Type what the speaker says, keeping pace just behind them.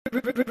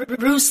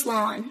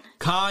Ruslan.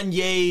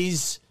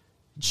 Kanye's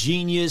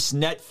Genius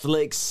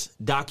Netflix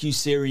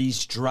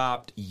docuseries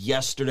dropped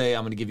yesterday.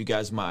 I'm going to give you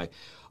guys my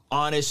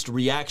honest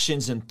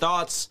reactions and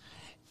thoughts,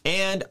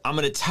 and I'm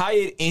going to tie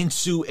it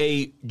into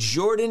a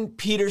Jordan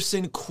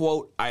Peterson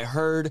quote I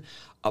heard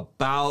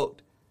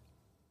about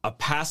a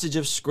passage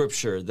of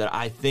scripture that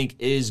I think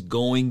is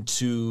going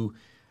to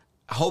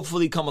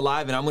hopefully come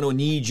alive, and I'm going to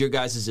need your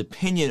guys'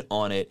 opinion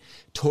on it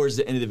towards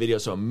the end of the video,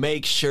 so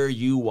make sure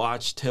you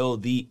watch till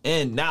the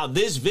end. Now,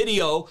 this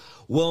video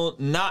will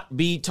not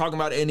be talking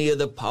about any of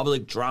the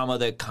public drama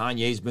that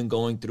Kanye's been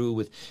going through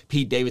with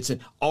Pete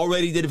Davidson.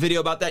 Already did a video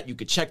about that. You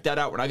could check that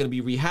out. We're not going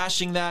to be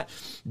rehashing that.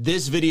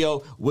 This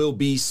video will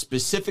be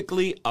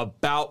specifically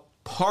about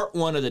part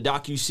one of the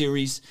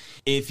docuseries.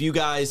 If you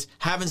guys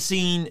haven't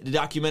seen the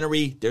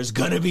documentary, there's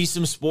gonna be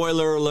some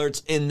spoiler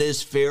alerts in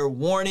this, fair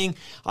warning.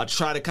 I'll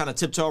try to kind of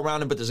tiptoe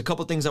around it, but there's a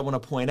couple things I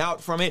want to point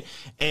out from it.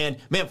 And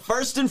man,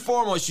 first and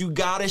foremost, you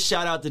gotta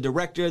shout out the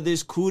director of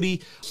this,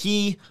 Coodie.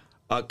 He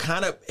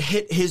kind of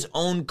hit his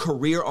own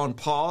career on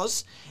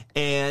pause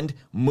and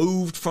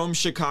moved from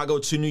Chicago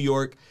to New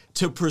York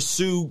to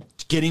pursue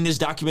getting this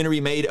documentary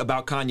made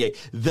about Kanye.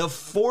 The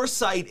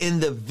foresight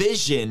and the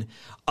vision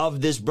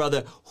of this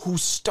brother who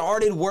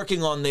started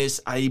working on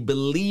this, I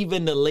believe,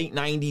 in the late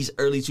 90s,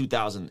 early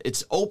 2000s.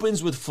 It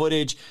opens with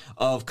footage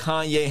of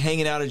Kanye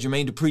hanging out at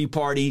Jermaine Dupri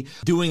party,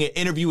 doing an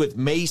interview with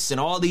Mace and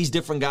all these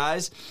different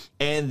guys.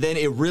 And then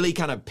it really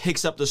kind of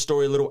picks up the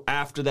story a little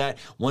after that,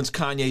 once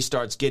Kanye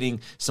starts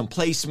getting some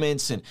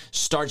placements and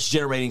starts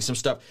generating some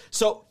stuff.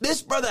 So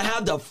this brother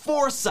had the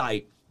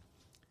foresight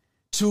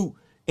to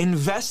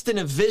invest in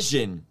a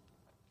vision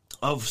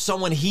of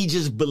someone he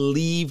just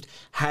believed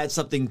had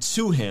something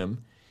to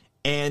him.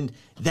 And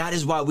that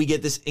is why we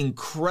get this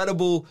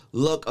incredible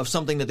look of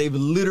something that they've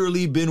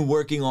literally been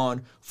working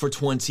on for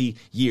 20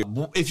 years.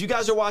 If you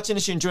guys are watching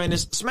this, you're enjoying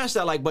this, smash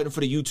that like button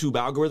for the YouTube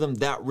algorithm.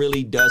 That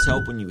really does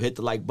help when you hit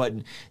the like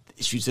button.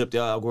 It shoots up the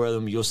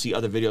algorithm. You'll see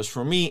other videos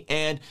from me,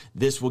 and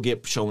this will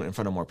get shown in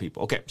front of more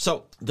people. Okay,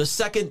 so the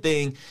second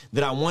thing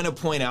that I want to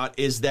point out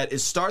is that it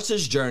starts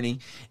his journey,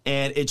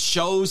 and it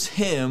shows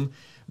him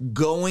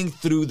going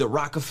through the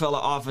Rockefeller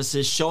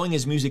offices, showing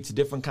his music to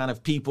different kind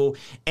of people,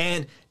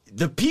 and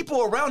the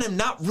people around him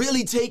not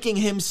really taking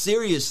him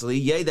seriously,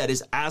 yay, that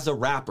is, as a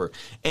rapper.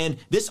 And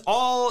this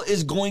all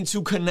is going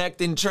to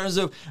connect in terms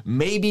of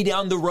maybe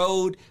down the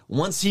road,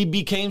 once he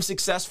became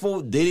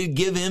successful, did it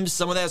give him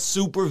some of that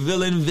super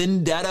villain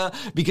vendetta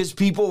because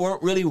people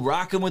weren't really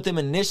rocking with him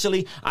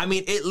initially? I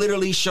mean, it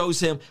literally shows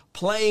him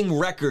playing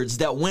records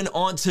that went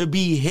on to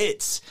be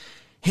hits.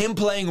 Him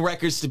playing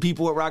records to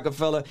people at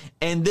Rockefeller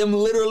and them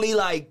literally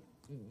like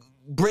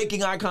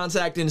breaking eye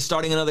contact and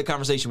starting another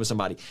conversation with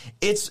somebody.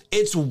 It's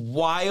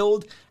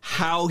wild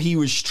how he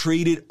was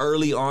treated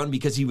early on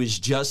because he was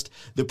just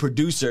the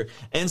producer.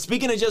 And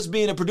speaking of just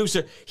being a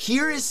producer,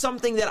 here is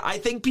something that I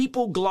think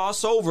people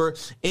gloss over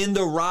in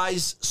the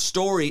rise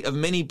story of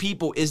many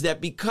people, is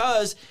that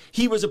because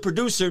he was a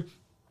producer,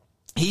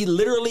 he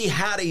literally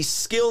had a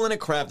skill and a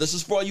craft. This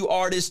is for all you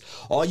artists,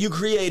 all you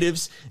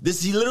creatives.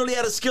 He literally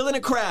had a skill and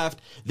a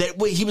craft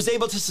that he was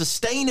able to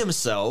sustain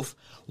himself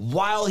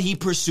while he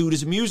pursued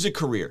his music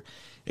career.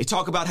 They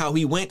talk about how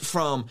he went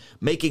from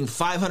making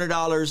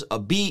 $500 a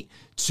beat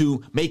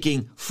to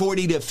making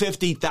 $40,000 to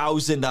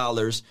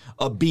 $50,000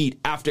 a beat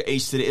after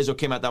Ace to the Izzo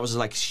came out. That was his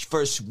like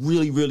first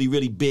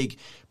really big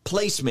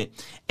placement.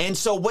 And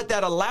so what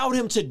that allowed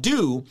him to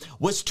do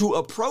was to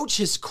approach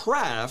his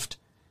craft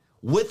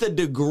with a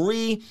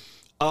degree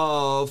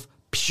of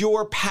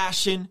pure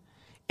passion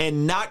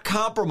and not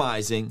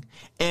compromising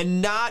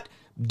and not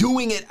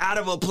doing it out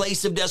of a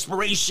place of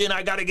desperation.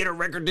 I got to get a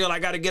record deal. I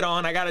got to get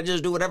on. I got to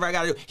just do whatever I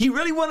got to do. He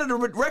really wanted a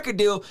record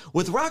deal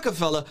with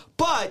Rockefeller,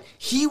 but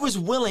he was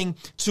willing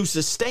to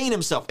sustain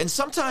himself. And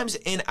sometimes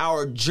in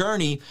our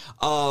journey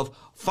of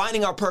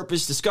finding our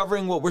purpose,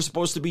 discovering what we're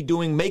supposed to be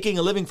doing, making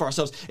a living for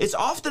ourselves, it's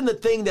often the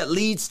thing that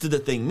leads to the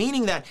thing,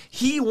 meaning that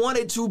he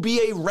wanted to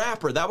be a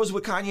rapper. That was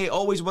what Kanye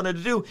always wanted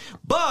to do.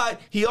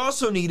 But he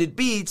also needed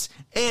beats,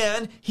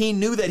 and he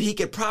knew that he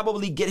could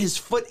probably get his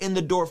foot in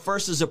the door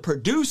first as a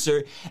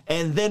producer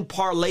and then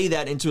parlay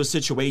that into a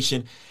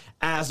situation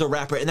as a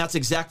rapper. And that's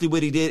exactly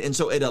what he did. And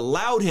so it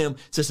allowed him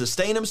to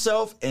sustain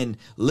himself and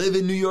live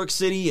in New York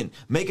City and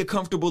make a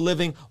comfortable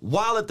living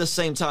while at the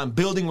same time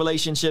building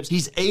relationships.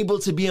 He's able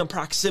to be in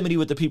proximity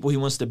with the people he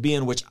wants to be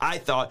in, which I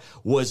thought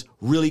was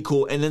really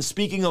cool. And then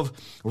speaking of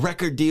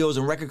record deals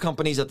and record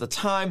companies at the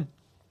time,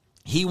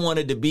 he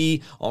wanted to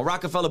be on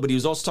Rockefeller, but he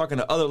was also talking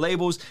to other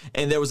labels.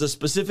 And there was a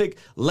specific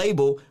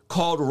label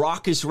called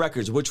Rawkus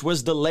Records, which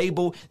was the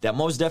label that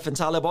Mos Def and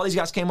Talib, all these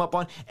guys came up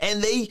on.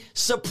 And they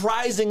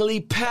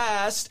surprisingly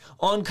passed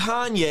on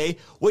Kanye,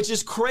 which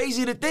is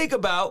crazy to think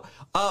about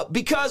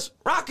because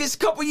Rawkus, a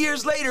couple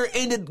years later,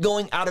 ended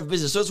going out of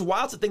business. So it's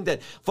wild to think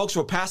that folks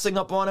were passing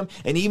up on him.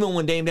 And even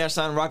when Dame Dash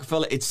signed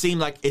Rockefeller, it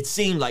seemed like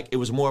it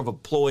was more of a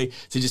ploy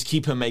to just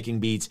keep him making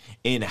beats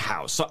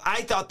in-house. So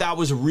I thought that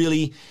was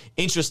really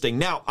interesting. thing.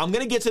 Now, I'm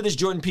going to get to this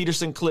Jordan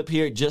Peterson clip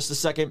here in just a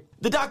second.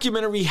 The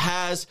documentary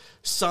has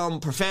some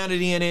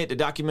profanity in it. The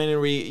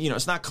documentary,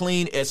 it's not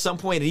clean. At some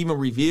point, it even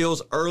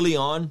reveals early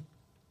on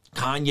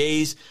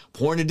Kanye's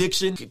porn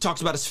addiction. He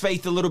talks about his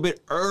faith a little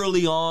bit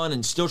early on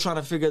and still trying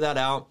to figure that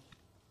out.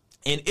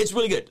 And it's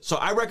really good. So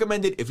I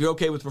recommend it if you're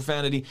okay with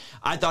profanity.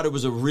 I thought it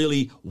was a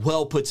really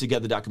well put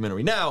together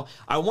documentary. Now,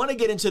 I want to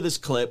get into this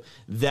clip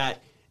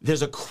that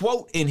there's a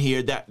quote in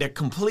here that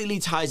completely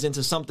ties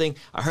into something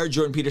I heard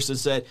Jordan Peterson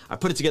said. I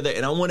put it together,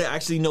 and I want to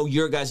actually know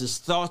your guys'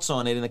 thoughts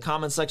on it in the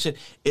comment section.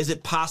 Is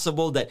it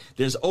possible that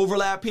there's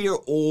overlap here,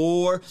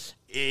 or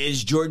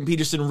is Jordan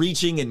Peterson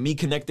reaching and me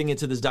connecting it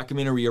to this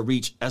documentary a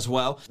reach as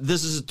well?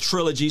 This is a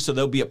trilogy, so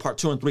there'll be a part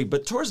 2 and 3.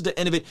 But towards the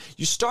end of it,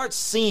 you start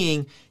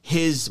seeing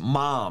his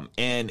mom,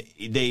 and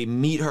they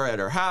meet her at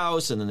her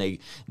house, and then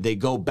they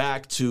go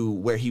back to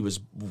where he was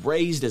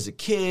raised as a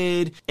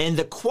kid. And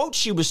the quote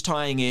she was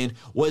tying in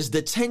was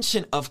the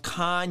tension of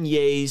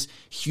Kanye's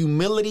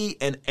humility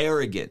and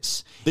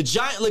arrogance. The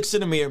giant looks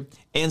in the mirror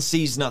and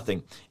sees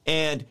nothing.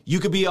 And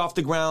you could be off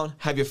the ground,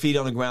 have your feet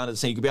on the ground at the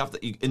same. You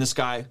could be in the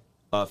sky,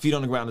 feet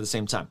on the ground at the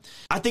same time.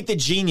 I think the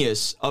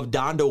genius of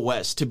Donda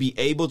West to be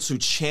able to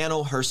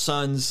channel her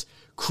son's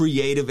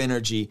creative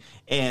energy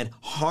and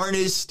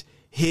harnessed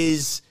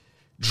his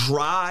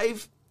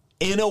drive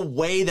in a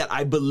way that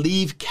I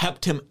believe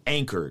kept him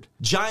anchored.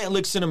 Giant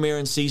looks in a mirror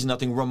and sees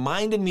nothing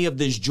reminded me of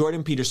this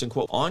Jordan Peterson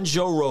quote on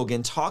Joe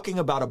Rogan talking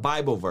about a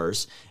Bible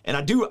verse. And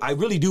I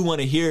really do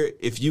want to hear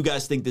if you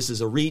guys think this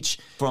is a reach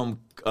from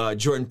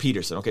Jordan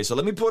Peterson. Okay, so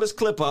let me pull this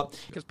clip up.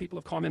 Because people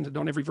have commented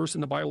on every verse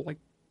in the Bible, like,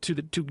 to a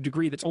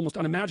degree that's almost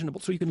unimaginable.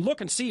 So you can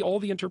look and see all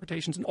the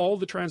interpretations and all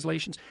the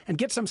translations and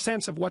get some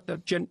sense of what the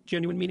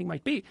genuine meaning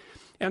might be.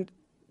 And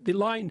the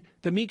line,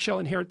 the meek shall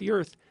inherit the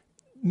earth,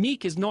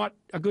 meek is not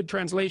a good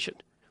translation,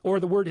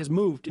 or the word has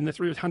moved in the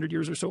 300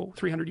 years or so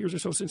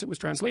since it was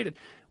translated.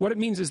 What it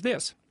means is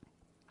this: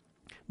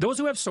 those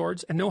who have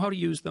swords and know how to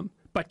use them,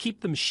 but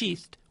keep them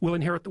sheathed, will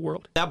inherit the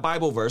world. That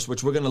Bible verse,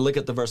 which we're going to look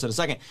at the verse in a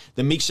second,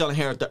 the meek shall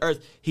inherit the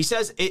earth, he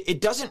says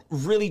it doesn't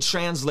really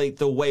translate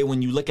the way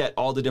when you look at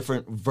all the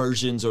different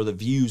versions or the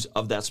views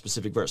of that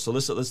specific verse. So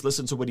let's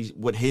listen to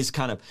what his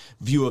kind of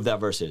view of that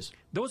verse is.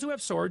 Those who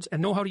have swords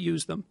and know how to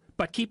use them,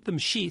 but keep them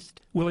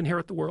sheathed, will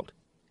inherit the world.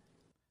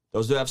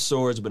 Those who have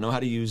swords but know how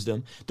to use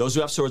them, those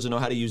who have swords and know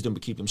how to use them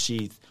but keep them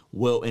sheathed,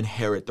 will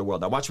inherit the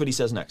world. Now watch what he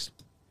says next.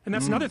 And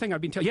that's another thing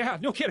I've been telling. Yeah,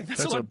 no kidding.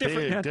 That's a lot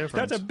different.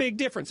 That's a big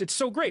difference. It's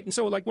so great. And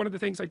so, like, one of the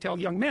things I tell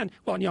young men,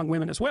 well, and young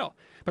women as well,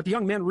 but the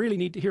young men really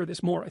need to hear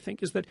this more, I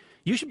think, is that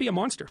you should be a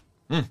monster.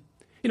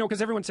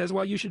 Because everyone says,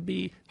 well, you should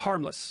be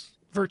harmless,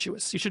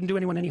 virtuous. You shouldn't do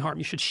anyone any harm.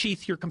 You should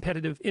sheath your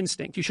competitive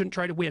instinct. You shouldn't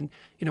try to win.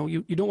 You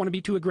don't want to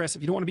be too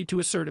aggressive. You don't want to be too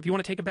assertive. You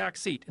want to take a back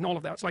seat and all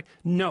of that. It's like,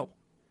 no,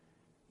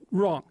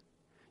 wrong.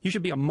 You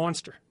should be a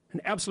monster,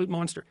 an absolute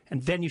monster,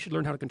 and then you should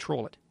learn how to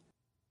control it.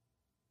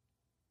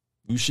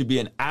 You should be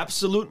an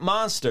absolute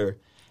monster,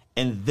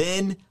 and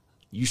then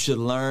you should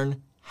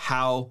learn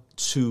how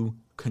to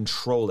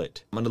control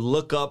it. I'm going to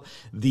look up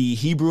the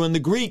Hebrew and the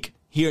Greek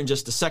here in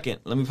just a second.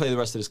 Let me play the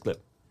rest of this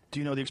clip. Do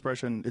you know the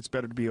expression, it's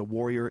better to be a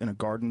warrior in a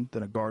garden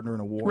than a gardener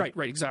in a war? Right,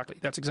 exactly.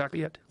 That's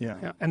exactly it.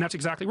 Yeah. And that's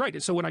exactly right.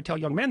 And so when I tell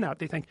young men that,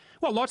 they think,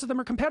 well, lots of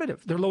them are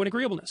competitive. They're low in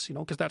agreeableness,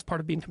 because that's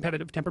part of being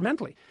competitive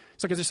temperamentally.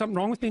 It's like, is there something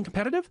wrong with being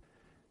competitive?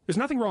 There's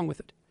nothing wrong with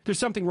it. There's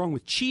something wrong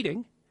with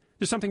cheating.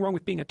 There's something wrong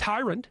with being a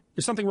tyrant.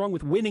 There's something wrong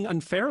with winning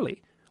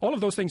unfairly. All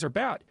of those things are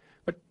bad.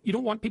 But you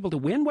don't want people to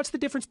win? What's the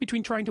difference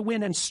between trying to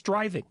win and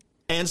striving?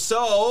 And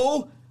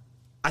so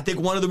I think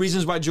one of the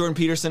reasons why Jordan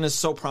Peterson is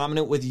so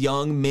prominent with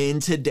young men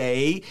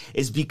today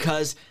is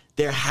because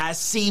there has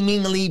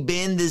seemingly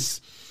been this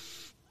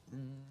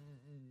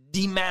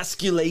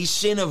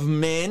demasculation of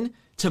men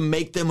to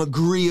make them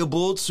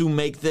agreeable, to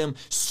make them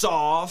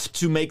soft,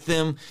 to make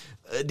them,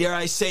 dare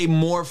I say,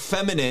 more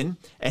feminine.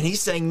 And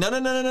he's saying,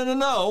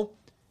 no.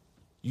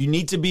 You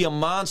need to be a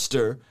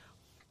monster,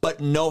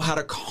 but know how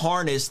to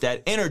harness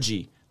that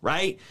energy,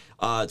 right?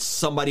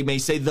 Somebody may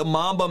say the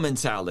Mamba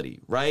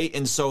mentality, right?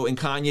 And so in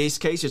Kanye's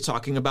case, you're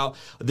talking about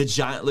the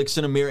giant looks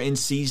in a mirror and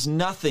sees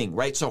nothing,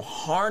 right? So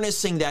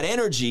harnessing that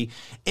energy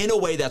in a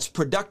way that's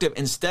productive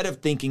instead of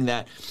thinking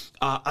that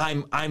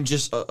I'm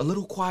just a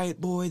little quiet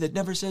boy that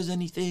never says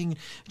anything,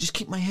 just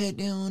keep my head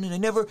down, and I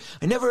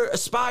never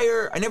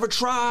aspire, I never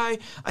try,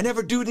 I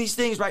never do these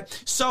things, right?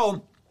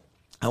 So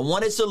I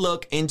wanted to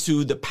look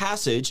into the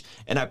passage,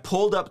 and I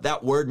pulled up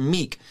that word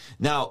meek.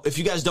 Now, if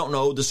you guys don't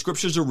know, the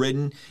scriptures are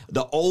written,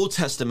 the Old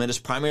Testament is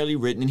primarily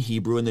written in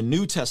Hebrew, and the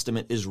New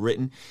Testament is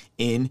written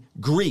in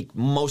Greek,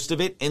 most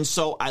of it. And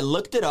so I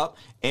looked it up,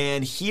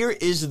 and here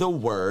is the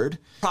word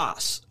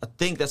pros. I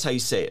think that's how you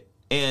say it.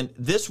 And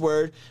this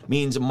word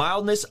means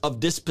mildness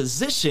of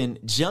disposition,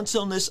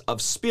 gentleness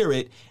of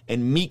spirit,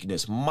 and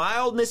meekness.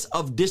 Mildness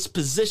of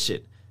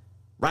disposition,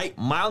 right?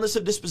 Mildness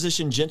of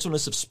disposition,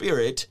 gentleness of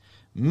spirit,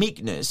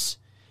 meekness.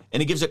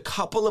 And it gives a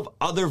couple of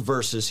other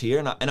verses here,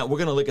 and we're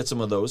going to look at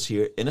some of those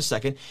here in a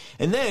second.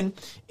 And then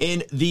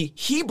in the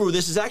Hebrew,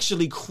 this is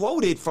actually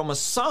quoted from a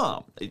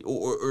psalm,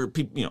 or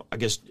I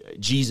guess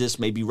Jesus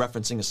may be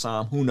referencing a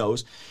psalm, who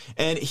knows.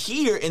 And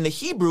here in the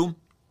Hebrew,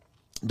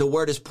 the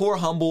word is poor,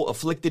 humble,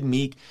 afflicted,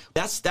 meek.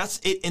 That's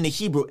it in the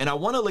Hebrew. And I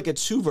want to look at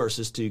two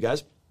verses to you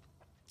guys.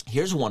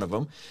 Here's one of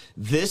them.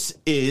 This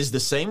is the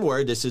same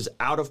word. This is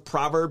out of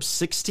Proverbs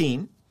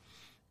 16,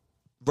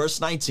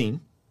 verse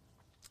 19.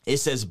 It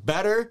says,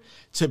 better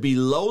to be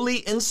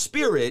lowly in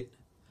spirit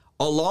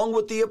along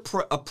with the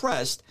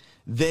oppressed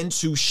than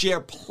to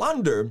share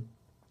plunder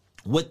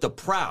with the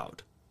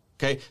proud.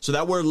 Okay, so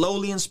that word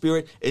lowly in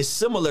spirit is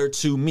similar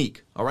to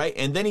meek. All right,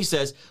 and then he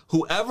says,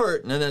 whoever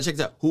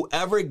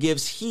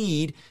gives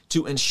heed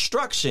to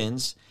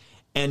instructions,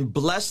 and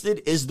blessed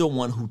is the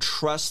one who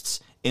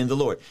trusts in the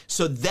Lord.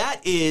 So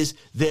that is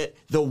the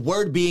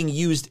word being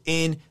used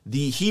in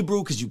the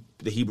Hebrew, because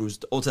the Hebrews,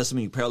 the Old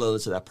Testament, you parallel it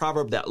to that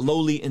proverb, that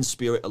lowly in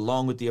spirit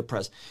along with the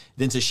oppressed,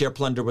 than to share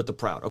plunder with the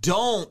proud.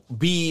 Don't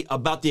be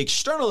about the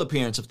external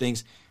appearance of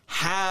things.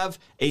 Have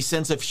a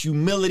sense of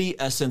humility,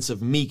 a sense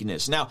of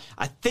meekness. Now,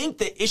 I think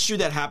the issue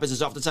that happens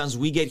is oftentimes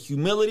we get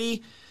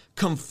humility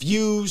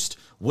confused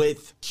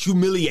with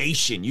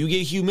humiliation. You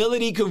get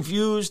humility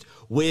confused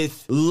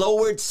with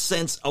lowered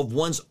sense of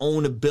one's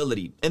own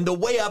ability. And the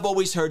way I've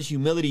always heard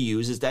humility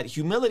used is that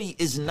humility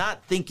is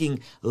not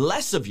thinking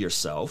less of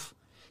yourself.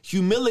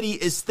 Humility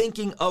is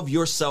thinking of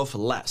yourself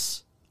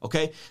less.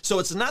 Okay, so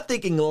it's not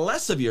thinking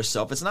less of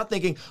yourself. It's not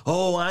thinking,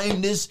 oh, I'm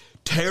this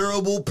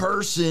terrible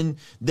person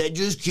that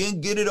just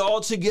can't get it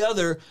all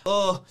together.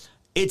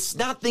 It's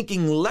not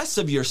thinking less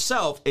of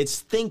yourself. It's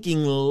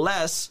thinking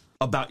less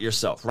about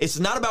yourself. It's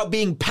not about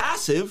being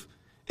passive.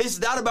 It's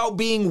not about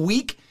being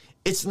weak.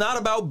 It's not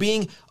about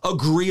being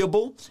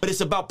agreeable, but it's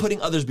about putting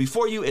others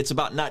before you. It's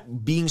about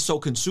not being so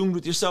consumed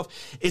with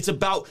yourself. It's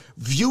about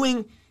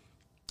viewing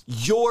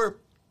your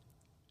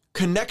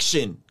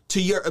connection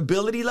to your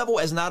ability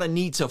level as not a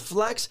need to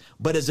flex,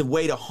 but as a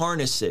way to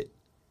harness it.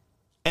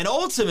 And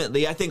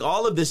ultimately, I think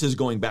all of this is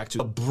going back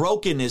to a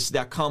brokenness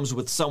that comes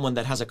with someone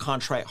that has a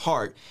contrite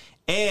heart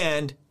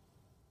and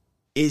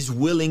is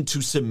willing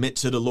to submit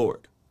to the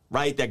Lord,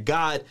 right? That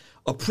God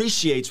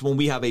appreciates when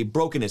we have a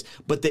brokenness.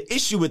 But the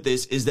issue with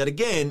this is that,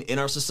 again, in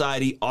our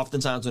society,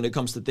 oftentimes when it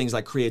comes to things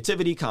like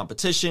creativity,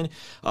 competition,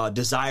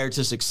 desire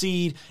to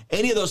succeed,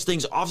 any of those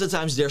things,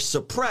 oftentimes they're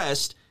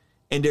suppressed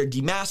and they're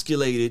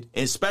demasculated,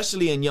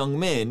 especially in young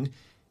men,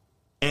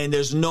 and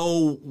there's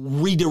no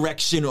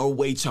redirection or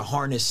way to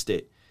harness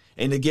it.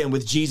 And again,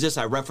 with Jesus,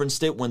 I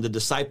referenced it when the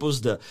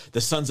disciples, the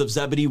sons of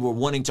Zebedee, were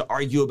wanting to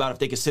argue about if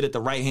they could sit at the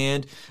right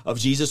hand of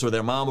Jesus, or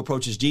their mom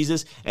approaches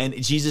Jesus, and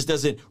Jesus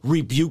doesn't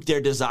rebuke their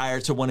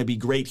desire to want to be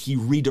great. He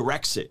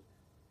redirects it.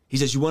 He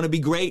says, you want to be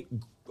great?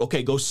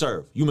 Okay, go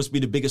serve. You must be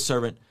the biggest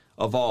servant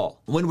of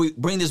all. When we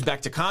bring this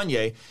back to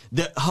Kanye,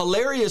 the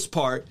hilarious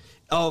part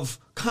of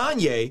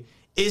Kanye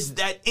is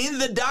that in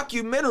the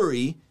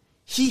documentary,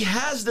 he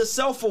has the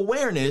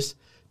self-awareness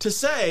to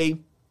say,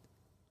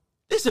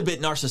 this is a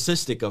bit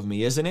narcissistic of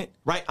me, isn't it?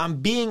 Right? I'm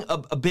being a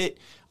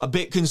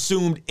bit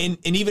consumed in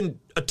even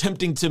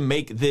attempting to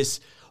make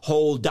this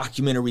whole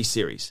documentary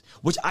series,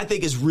 which I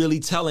think is really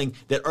telling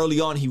that early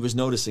on he was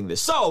noticing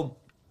this. So,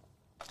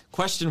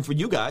 question for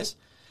you guys.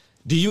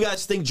 Do you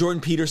guys think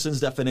Jordan Peterson's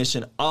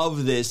definition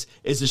of this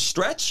is a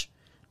stretch?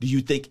 Do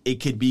you think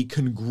it could be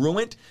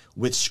congruent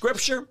with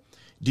Scripture?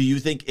 Do you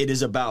think it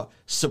is about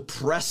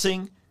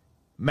suppressing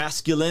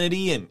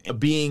masculinity and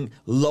being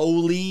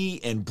lowly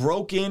and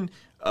broken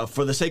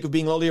for the sake of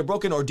being lowly or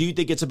broken? Or do you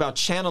think it's about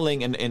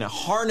channeling and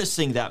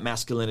harnessing that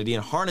masculinity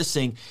and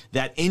harnessing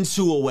that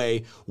into a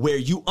way where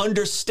you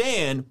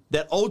understand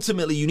that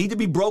ultimately you need to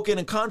be broken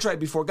and contrite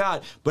before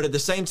God, but at the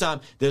same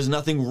time, there's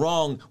nothing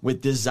wrong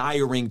with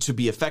desiring to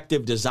be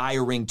effective,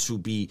 desiring to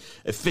be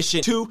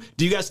efficient? Two,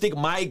 do you guys think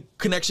my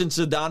connection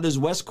to Donda's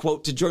West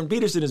quote to Jordan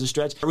Peterson is a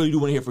stretch? I really do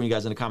want to hear from you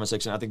guys in the comment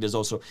section. I think there's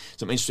also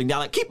some interesting now.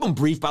 Like, keep them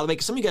brief, by the way,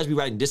 because some of you guys be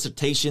writing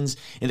dissertations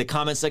in the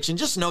comment section.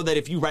 Just know that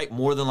if you write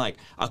more than like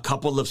a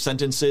couple of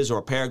sentences or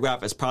a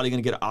paragraph, it's probably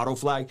going to get an auto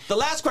flag. The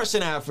last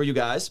question I have for you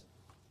guys: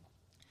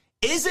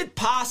 is it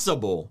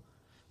possible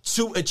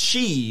to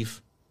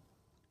achieve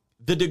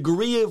the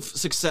degree of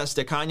success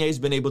that Kanye has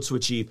been able to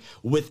achieve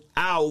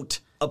without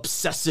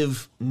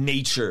obsessive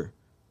nature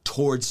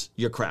towards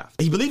your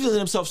craft? He believes in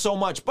himself so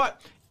much,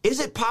 but is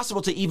it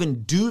possible to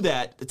even do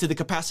that to the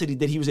capacity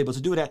that he was able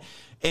to do it at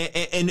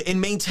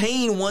and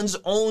maintain one's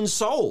own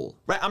soul,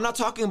 right? I'm not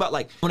talking about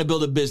like, I want to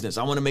build a business.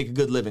 I want to make a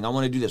good living. I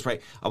want to do this,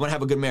 right? I want to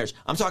have a good marriage.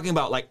 I'm talking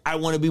about like, I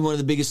want to be one of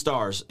the biggest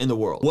stars in the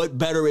world. What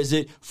better is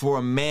it for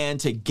a man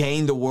to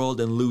gain the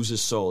world and lose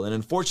his soul? And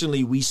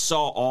unfortunately, we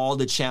saw all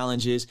the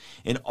challenges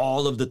and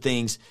all of the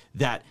things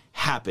that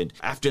happened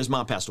after his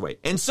mom passed away.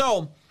 And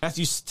so,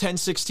 Matthew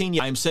 10:16,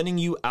 I am sending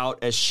you out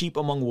as sheep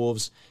among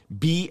wolves.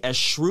 Be as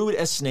shrewd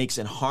as snakes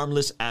and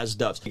harmless as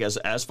doves.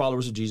 As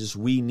followers of Jesus,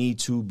 we need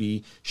to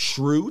be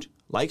shrewd,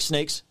 like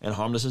snakes and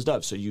harmless as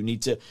doves. So you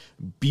need to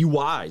be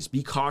wise,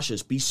 be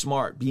cautious, be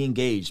smart, be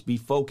engaged, be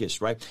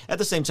focused, right? At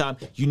the same time,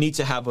 you need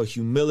to have a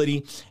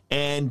humility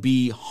and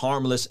be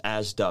harmless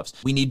as doves.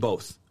 We need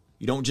both.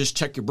 You don't just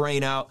check your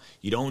brain out.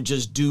 You don't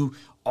just do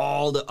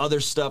all the other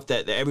stuff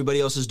that everybody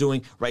else is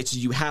doing, right? So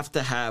you have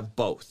to have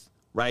both,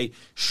 right?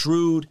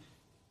 Shrewd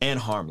and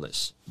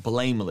harmless,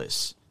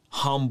 blameless,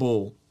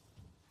 humble,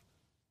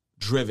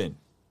 driven.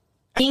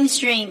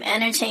 Mainstream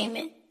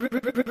entertainment.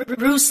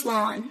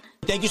 Ruslan.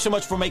 Thank you so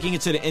much for making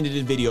it to the end of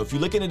the video. If you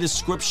look in the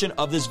description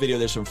of this video,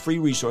 there's some free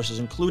resources,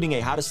 including a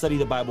How to Study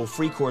the Bible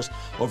free course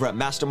over at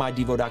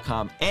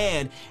mastermydevo.com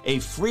and a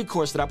free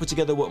course that I put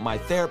together with my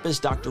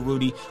therapist, Dr.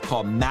 Rudy,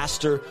 called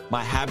Master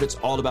My Habits,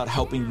 all about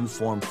helping you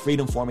form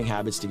freedom-forming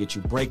habits to get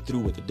you breakthrough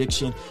with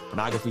addiction,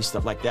 pornography,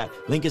 stuff like that.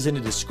 Link is in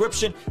the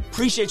description.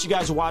 Appreciate you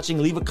guys watching.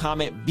 Leave a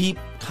comment. Be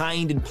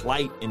kind and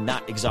polite and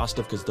not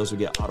exhaustive because those will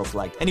get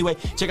auto-flagged. Anyway,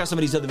 check out some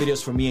of these other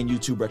videos from me and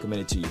YouTube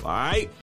recommended to you. All right?